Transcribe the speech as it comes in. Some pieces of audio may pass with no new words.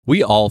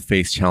We all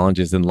face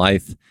challenges in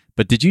life,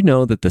 but did you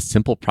know that the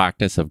simple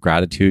practice of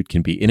gratitude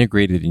can be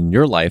integrated in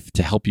your life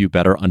to help you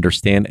better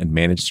understand and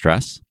manage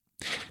stress?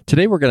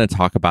 Today, we're going to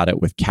talk about it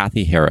with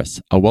Kathy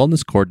Harris, a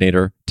wellness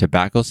coordinator,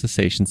 tobacco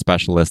cessation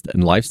specialist,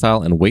 and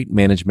lifestyle and weight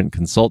management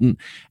consultant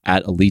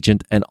at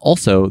Allegiant, and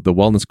also the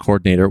wellness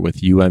coordinator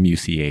with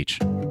UMUCH.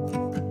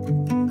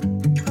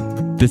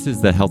 This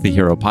is the Healthy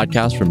Hero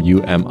podcast from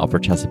Upper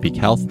Chesapeake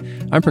Health.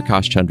 I'm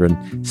Prakash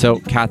Chandran. So,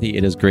 Kathy,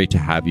 it is great to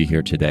have you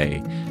here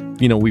today.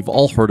 You know, we've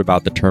all heard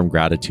about the term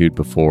gratitude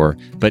before,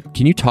 but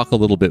can you talk a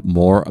little bit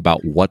more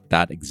about what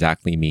that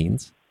exactly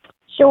means?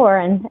 Sure,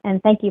 and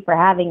thank you for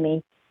having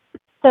me.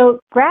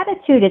 So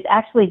gratitude is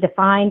actually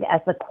defined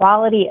as the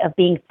quality of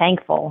being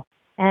thankful.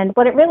 And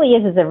what it really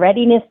is a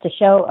readiness to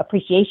show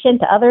appreciation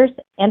to others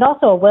and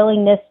also a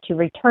willingness to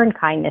return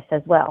kindness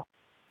as well.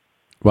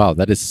 Wow,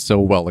 that is so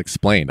well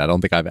explained. I don't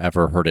think I've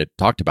ever heard it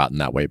talked about in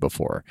that way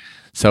before.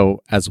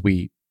 So as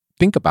we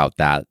think about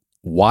that,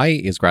 why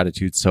is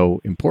gratitude so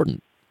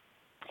important?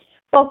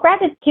 Well,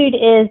 gratitude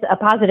is a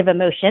positive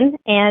emotion,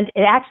 and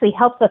it actually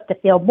helps us to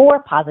feel more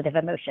positive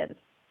emotions.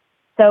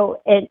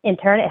 So in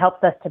turn, it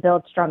helps us to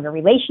build stronger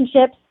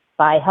relationships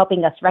by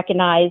helping us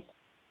recognize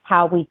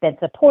how we've been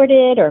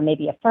supported or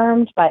maybe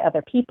affirmed by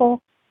other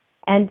people.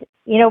 And,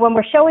 you know, when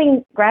we're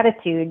showing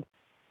gratitude,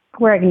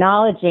 we're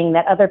acknowledging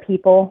that other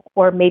people,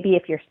 or maybe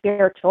if you're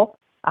spiritual,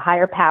 a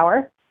higher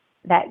power,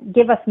 that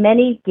give us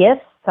many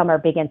gifts. Some are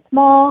big and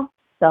small,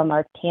 some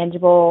are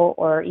tangible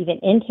or even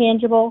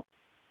intangible.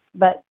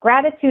 But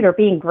gratitude or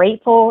being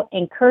grateful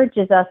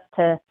encourages us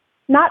to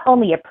not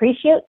only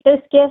appreciate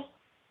those gifts,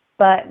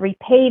 but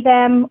repay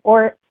them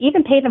or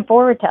even pay them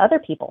forward to other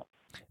people.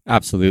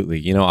 Absolutely.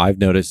 You know, I've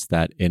noticed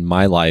that in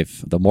my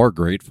life, the more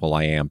grateful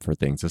I am for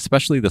things,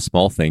 especially the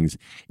small things,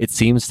 it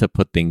seems to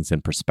put things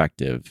in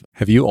perspective.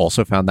 Have you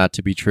also found that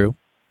to be true?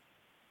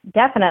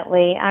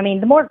 Definitely. I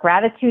mean, the more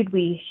gratitude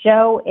we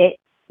show,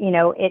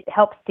 it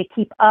helps to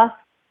keep us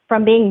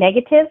from being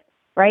negative,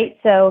 right?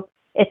 So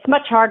it's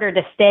much harder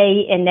to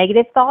stay in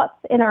negative thoughts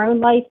in our own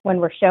life when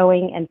we're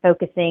showing and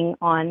focusing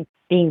on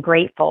being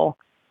grateful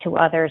to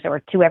others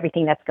or to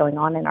everything that's going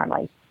on in our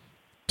life.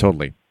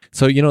 Totally.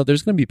 So, you know,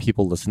 there's going to be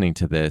people listening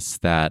to this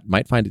that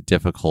might find it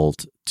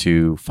difficult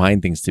to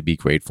find things to be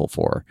grateful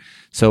for.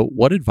 So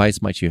what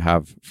advice might you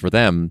have for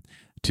them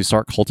to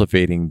start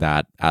cultivating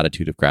that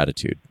attitude of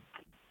gratitude?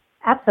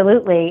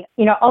 Absolutely.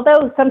 You know,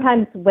 although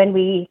sometimes when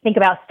we think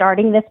about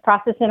starting this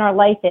process in our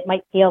life, it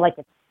might feel like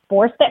it's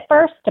forced at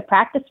first to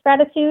practice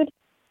gratitude,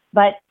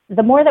 but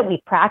the more that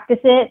we practice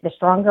it, the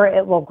stronger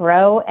it will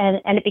grow,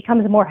 and it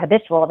becomes more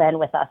habitual then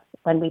with us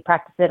when we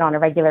practice it on a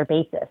regular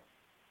basis.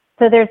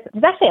 So there's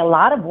actually a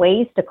lot of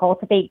ways to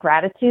cultivate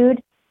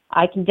gratitude.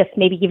 I can just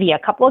maybe give you a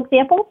couple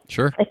examples,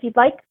 Sure. if you'd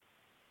like.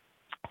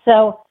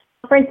 So,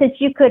 for instance,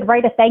 you could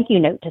write a thank you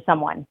note to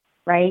someone,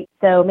 right?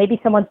 So maybe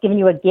someone's given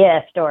you a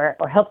gift or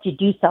helped you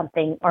do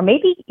something, or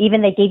maybe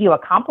even they gave you a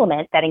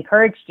compliment that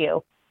encouraged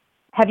you.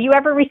 Have you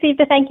ever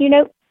received a thank you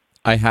note?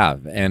 I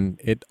have, and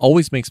it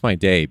always makes my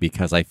day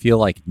because I feel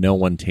like no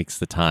one takes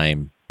the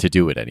time to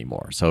do it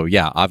anymore. So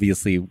yeah,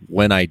 obviously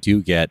when I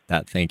do get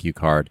that thank you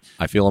card,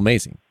 I feel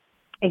amazing.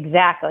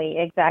 Exactly.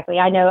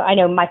 I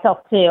know myself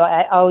too.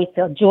 I always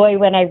feel joy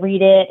when I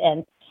read it,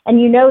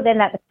 and you know then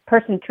that the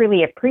person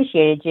truly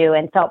appreciated you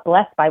and felt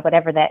blessed by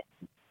whatever that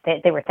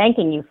they were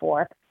thanking you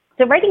for.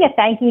 So writing a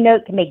thank you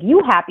note can make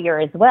you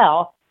happier as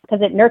well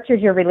because it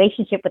nurtures your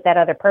relationship with that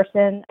other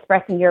person,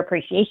 expressing your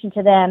appreciation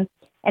to them.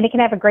 And it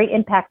can have a great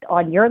impact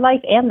on your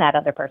life and that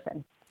other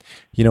person.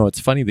 You know, it's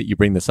funny that you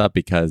bring this up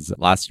because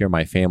last year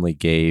my family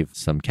gave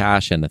some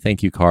cash and a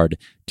thank you card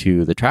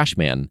to the trash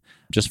man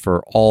just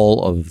for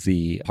all of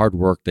the hard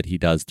work that he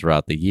does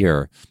throughout the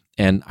year.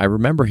 And I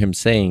remember him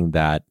saying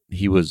that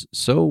he was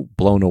so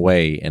blown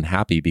away and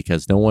happy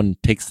because no one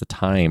takes the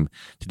time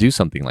to do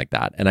something like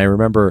that. And I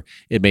remember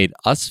it made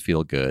us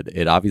feel good.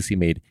 It obviously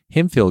made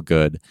him feel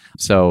good.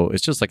 So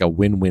it's just like a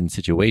win-win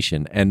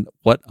situation. And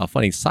what a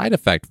funny side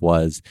effect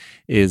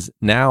is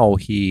now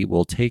he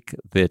will take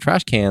the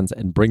trash cans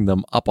and bring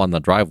them up on the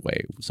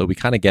driveway. So we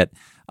kind of get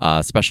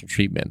special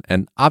treatment.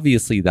 And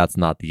obviously that's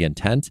not the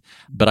intent,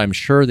 but I'm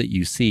sure that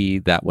you see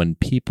that when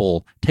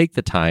people take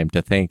the time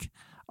to thank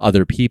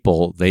other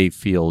people, they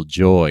feel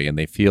joy and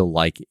they feel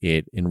like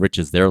it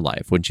enriches their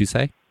life, wouldn't you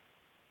say?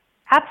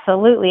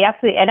 Absolutely.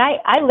 And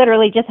I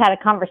literally just had a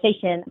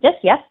conversation just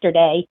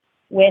yesterday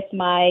with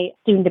my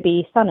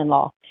soon-to-be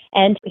son-in-law,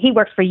 and he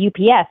works for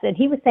UPS, and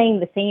he was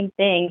saying the same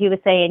thing. He was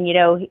saying, you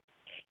know,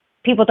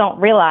 people don't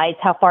realize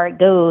how far it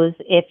goes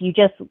if you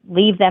just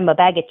leave them a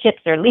bag of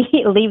chips or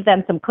leave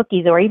them some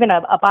cookies or even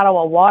a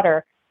bottle of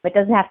water. It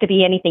doesn't have to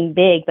be anything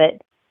big, but,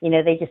 you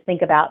know, they just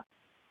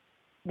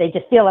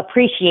feel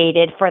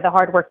appreciated for the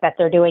hard work that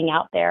they're doing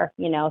out there,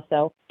 you know.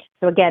 So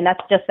again,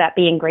 that's just that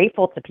being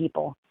grateful to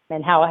people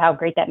and how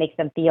great that makes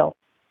them feel.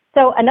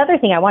 So another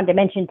thing I wanted to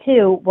mention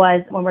too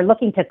was when we're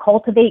looking to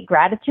cultivate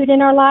gratitude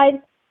in our lives,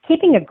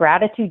 keeping a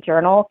gratitude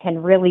journal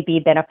can really be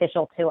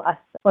beneficial to us.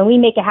 When we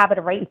make a habit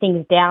of writing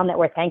things down that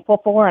we're thankful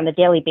for on a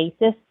daily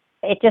basis,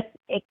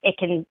 it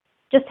can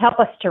just help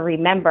us to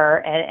remember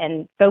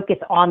and focus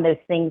on those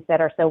things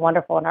that are so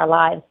wonderful in our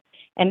lives.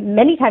 And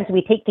many times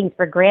we take things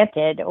for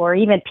granted, or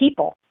even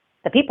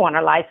the people in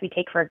our lives we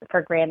take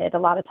for granted a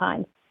lot of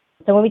times.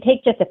 So when we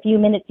take just a few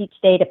minutes each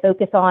day to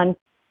focus on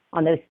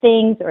those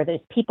things or those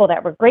people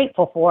that we're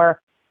grateful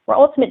for, we're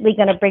ultimately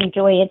going to bring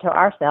joy into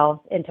ourselves,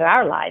 into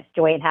our lives,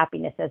 joy and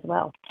happiness as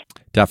well.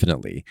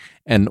 Definitely.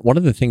 And one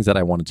of the things that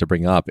I wanted to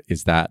bring up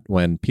is that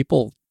when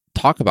people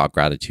talk about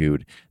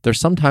gratitude, there's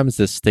sometimes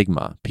this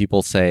stigma.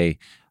 People say,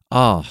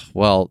 oh,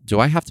 well, do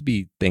I have to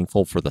be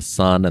thankful for the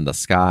sun and the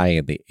sky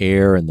and the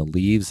air and the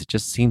leaves? It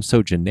just seems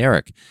so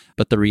generic.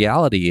 But the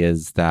reality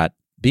is that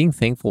being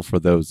thankful for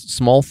those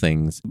small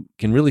things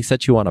can really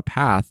set you on a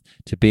path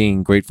to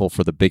being grateful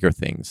for the bigger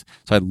things.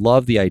 So I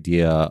love the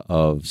idea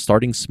of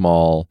starting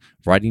small,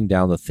 writing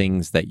down the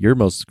things that you're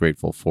most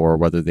grateful for,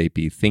 whether they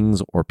be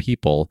things or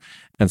people,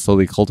 and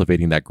slowly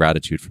cultivating that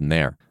gratitude from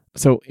there.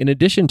 So in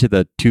addition to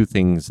the two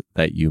things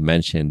that you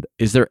mentioned,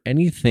 is there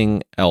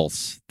anything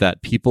else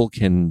that people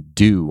can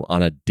do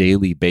on a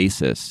daily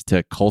basis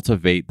to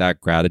cultivate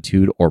that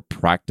gratitude or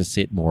practice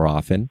it more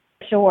often?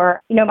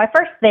 Sure. My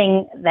first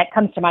thing that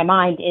comes to my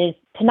mind is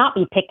to not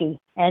be picky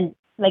and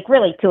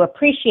really to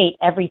appreciate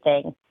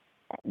everything.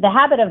 The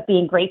habit of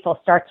being grateful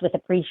starts with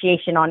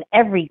appreciation on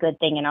every good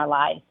thing in our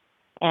lives.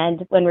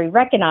 And when we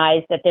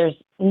recognize that there's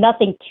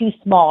nothing too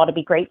small to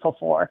be grateful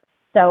for.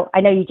 So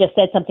I know you just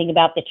said something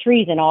about the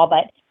trees and all,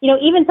 but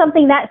even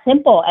something that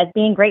simple as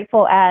being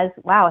grateful as,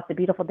 wow, it's a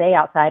beautiful day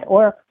outside,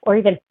 or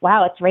even,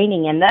 wow, it's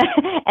raining and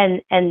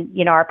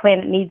and our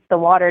planet needs the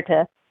water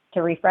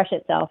to refresh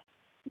itself.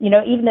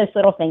 Even those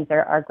little things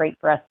are great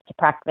for us to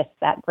practice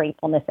that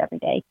gratefulness every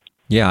day.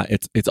 Yeah,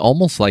 it's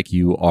almost like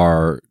you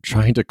are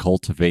trying to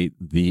cultivate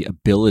the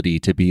ability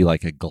to be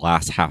like a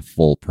glass half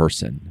full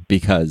person,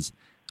 because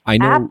I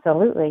know,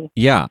 absolutely,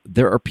 yeah,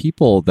 there are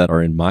people that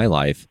are in my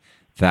life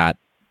that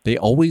they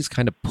always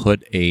kind of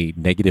put a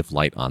negative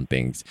light on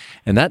things.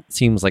 And that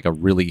seems like a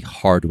really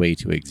hard way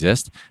to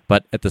exist.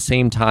 But at the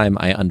same time,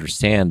 I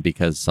understand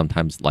because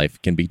sometimes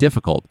life can be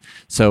difficult.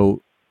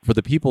 So for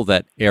the people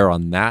that err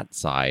on that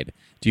side,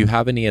 do you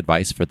have any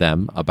advice for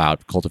them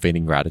about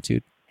cultivating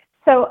gratitude?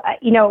 So,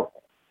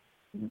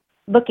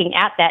 looking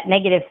at that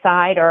negative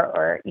side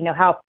or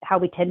how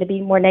we tend to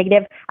be more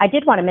negative, I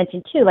did want to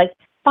mention too,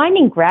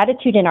 finding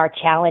gratitude in our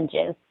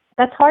challenges.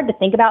 That's hard to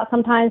think about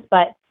sometimes,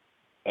 but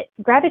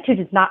gratitude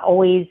is not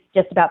always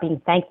just about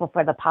being thankful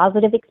for the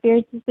positive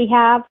experiences we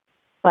have,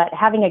 but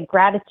having a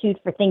gratitude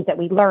for things that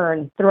we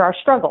learn through our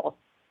struggles,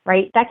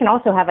 right? That can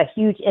also have a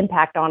huge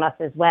impact on us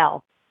as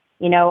well.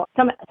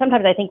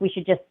 Sometimes I think we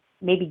should just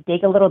maybe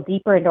dig a little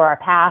deeper into our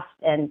past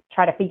and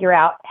try to figure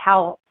out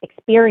how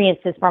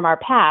experiences from our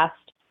past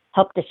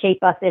help to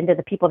shape us into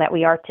the people that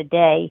we are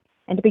today,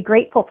 and to be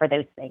grateful for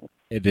those things.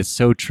 It is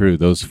so true.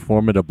 Those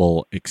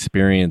formidable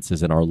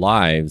experiences in our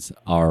lives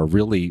are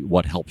really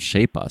what helps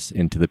shape us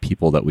into the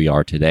people that we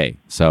are today.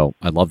 So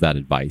I love that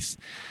advice.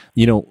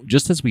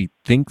 Just as we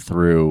think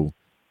through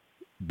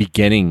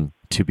beginning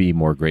to be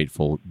more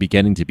grateful,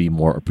 beginning to be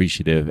more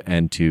appreciative,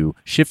 and to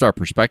shift our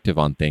perspective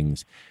on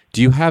things,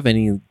 do you have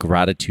any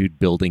gratitude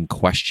building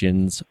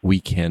questions we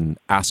can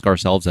ask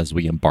ourselves as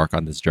we embark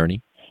on this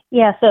journey?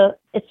 Yeah, so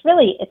it's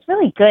really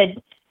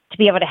good to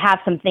be able to have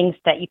some things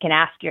that you can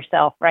ask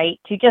yourself, right?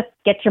 To just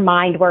get your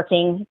mind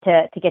working,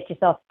 to get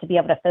yourself to be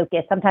able to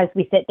focus. Sometimes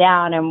we sit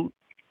down and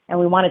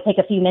we want to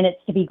take a few minutes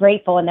to be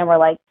grateful, and then we're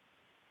like,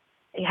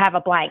 you have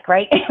a blank,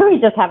 right? We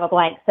just have a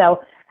blank.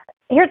 So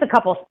here's a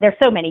couple, there's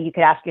so many you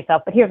could ask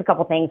yourself, but here's a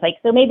couple things.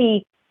 So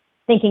maybe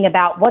thinking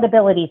about, what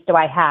abilities do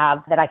I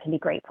have that I can be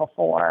grateful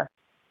for?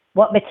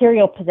 What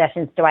material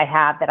possessions do I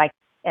have that I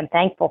am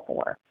thankful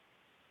for?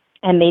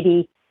 And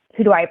maybe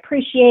who do I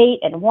appreciate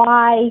and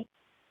why?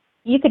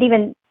 You could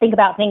even think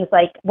about things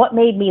like, what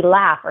made me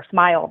laugh or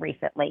smile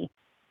recently?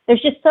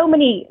 There's just so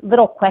many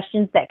little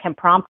questions that can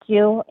prompt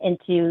you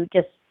into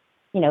just,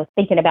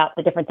 thinking about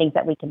the different things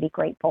that we can be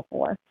grateful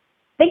for.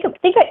 Even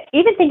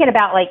thinking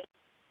about,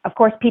 of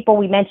course, people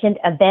we mentioned,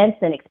 events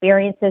and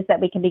experiences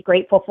that we can be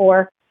grateful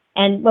for.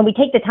 And when we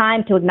take the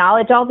time to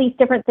acknowledge all these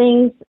different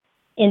things,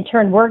 in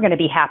turn, we're going to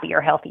be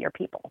happier, healthier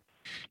people.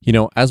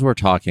 As we're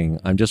talking,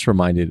 I'm just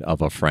reminded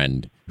of a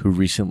friend who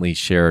recently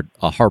shared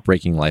a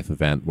heartbreaking life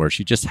event where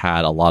she just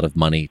had a lot of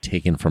money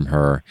taken from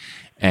her.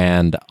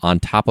 And on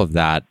top of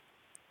that,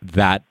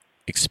 that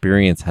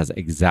experience has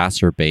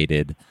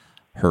exacerbated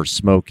her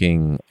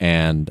smoking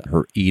and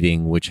her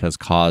eating, which has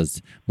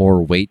caused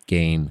more weight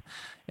gain.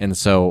 And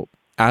so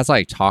as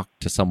I talk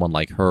to someone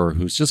like her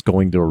who's just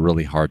going through a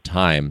really hard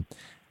time,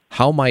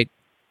 how might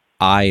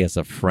I, as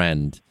a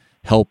friend,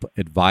 help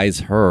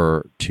advise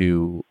her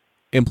to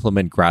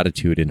implement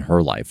gratitude in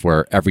her life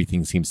where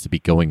everything seems to be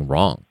going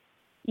wrong?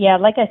 Yeah,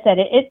 like I said,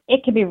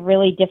 it can be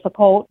really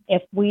difficult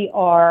if we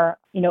are,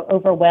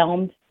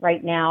 overwhelmed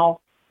right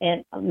now.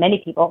 And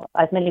many people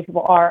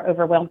are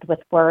overwhelmed with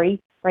worry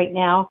right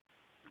now.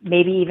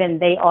 Maybe even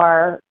they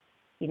are,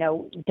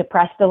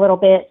 depressed a little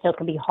bit. So it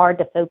can be hard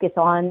to focus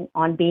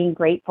on being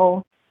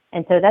grateful.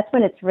 And so that's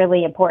when it's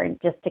really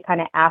important just to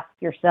kind of ask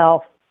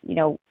yourself,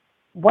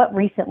 what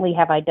recently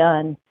have I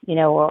done,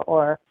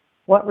 or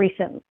what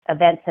recent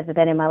events have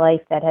been in my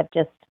life that have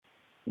just,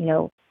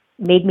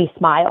 made me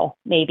smile,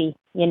 maybe,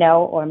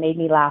 or made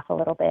me laugh a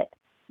little bit.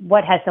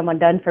 What has someone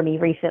done for me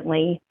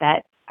recently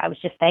that I was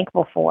just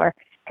thankful for?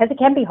 Because it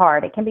can be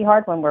hard. It can be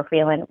hard when we're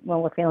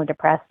feeling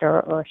depressed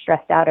or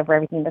stressed out over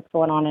everything that's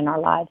going on in our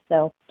lives.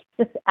 So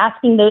just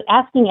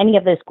asking any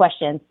of those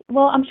questions.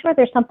 Well, I'm sure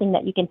there's something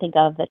that you can think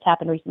of that's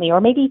happened recently,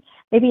 or maybe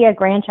a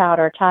grandchild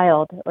or a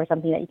child or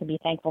something that you can be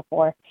thankful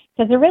for.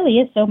 Because there really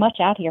is so much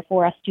out here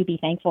for us to be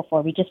thankful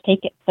for. We just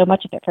take so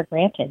much of it for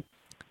granted.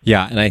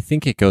 Yeah, and I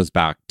think it goes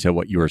back to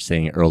what you were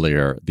saying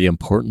earlier, the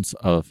importance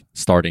of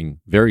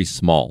starting very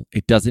small.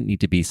 It doesn't need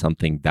to be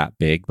something that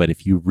big, but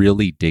if you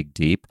really dig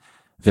deep,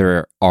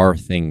 there are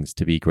things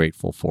to be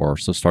grateful for.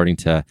 So starting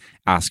to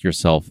ask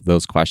yourself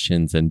those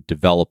questions and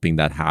developing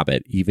that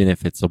habit, even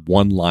if it's a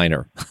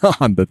one-liner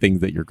on the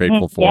things that you're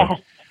grateful for, Yeah.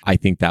 I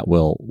think that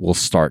will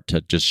start to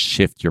just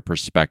shift your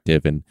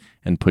perspective and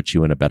put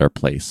you in a better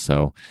place.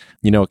 So,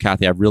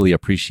 Kathy, I really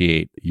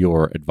appreciate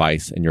your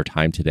advice and your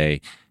time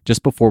today.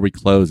 Just before we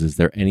close, is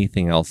there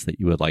anything else that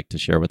you would like to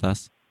share with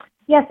us?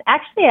 Yes,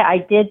 actually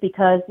I did,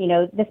 because,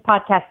 this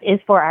podcast is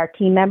for our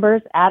team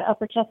members at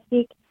Upper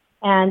Chesapeake.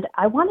 And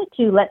I wanted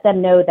to let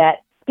them know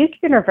that Duke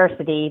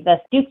University, the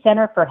Duke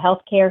Center for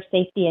Healthcare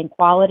Safety and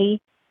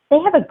Quality, they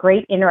have a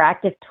great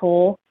interactive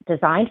tool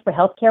designed for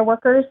healthcare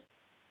workers.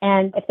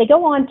 And if they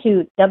go on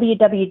to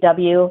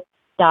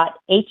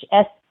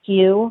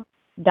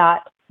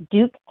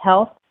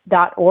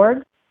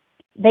www.hsq.dukehealth.org,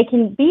 they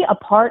can be a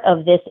part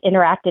of this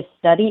interactive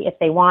study if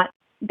they want.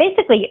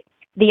 Basically,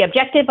 the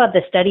objective of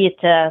the study is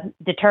to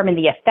determine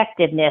the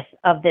effectiveness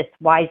of this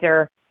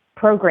WISER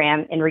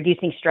program in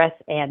reducing stress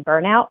and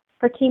burnout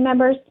for team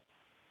members.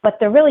 But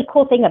the really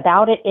cool thing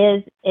about it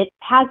is it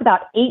has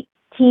about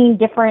 18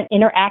 different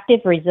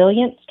interactive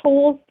resilience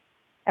tools,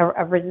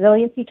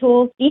 resiliency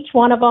tools. Each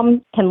one of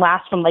them can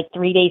last from like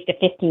 3 days to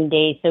 15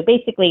 days. So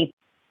basically,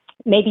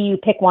 maybe you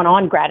pick one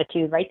on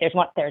gratitude, right? There's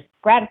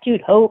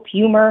gratitude, hope,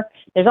 humor.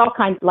 There's all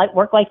kinds, like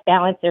work-life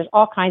balance. There's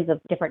all kinds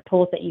of different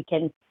tools that you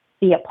can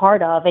be a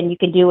part of, and you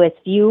can do as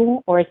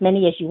few or as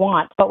many as you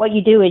want. But what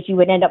you do is you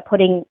would end up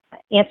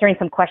answering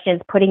some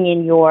questions, putting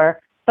in your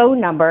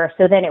phone number,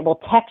 so then it will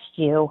text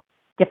you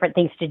different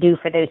things to do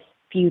for those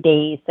few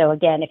days. So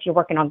again, if you're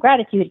working on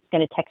gratitude, it's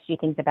going to text you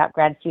things about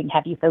gratitude and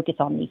have you focus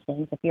on these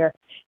things. If you're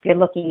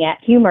looking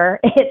at humor,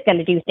 it's going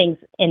to do things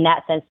in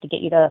that sense to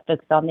get you to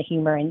focus on the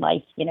humor in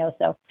life,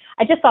 So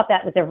I just thought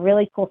that was a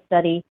really cool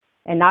study.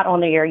 And not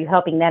only are you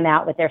helping them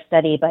out with their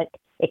study, but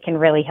it can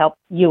really help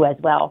you as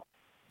well.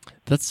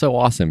 That's so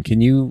awesome. Can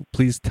you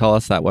please tell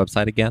us that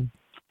website again?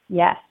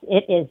 Yes,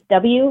 it is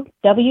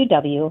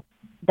www.h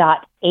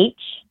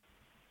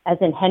as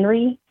in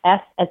Henry,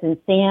 S as in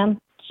Sam,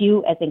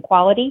 Q as in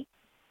quality,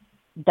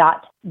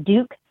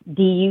 .duke,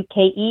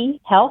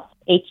 D-U-K-E, health,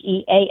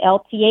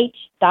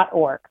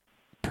 HEALTH.org.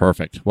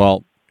 Perfect.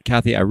 Well,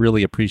 Kathy, I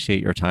really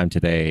appreciate your time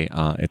today.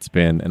 It's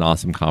been an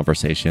awesome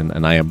conversation,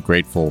 and I am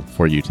grateful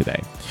for you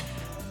today.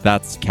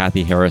 That's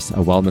Kathy Harris,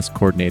 a wellness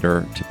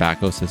coordinator,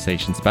 tobacco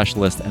cessation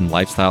specialist, and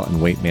lifestyle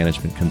and weight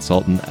management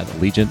consultant at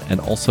Allegiant, and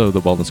also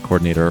the wellness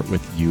coordinator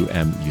with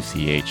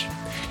UMUCH.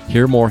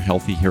 Hear more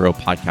Healthy Hero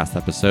podcast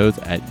episodes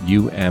at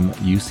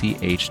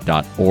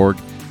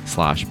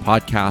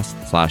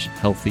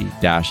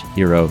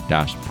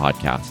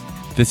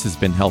umuch.org/podcast/healthy-hero-podcast. This has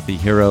been Healthy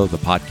Hero, the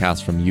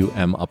podcast from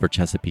UM Upper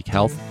Chesapeake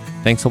Health.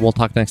 Thanks, and we'll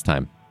talk next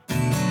time.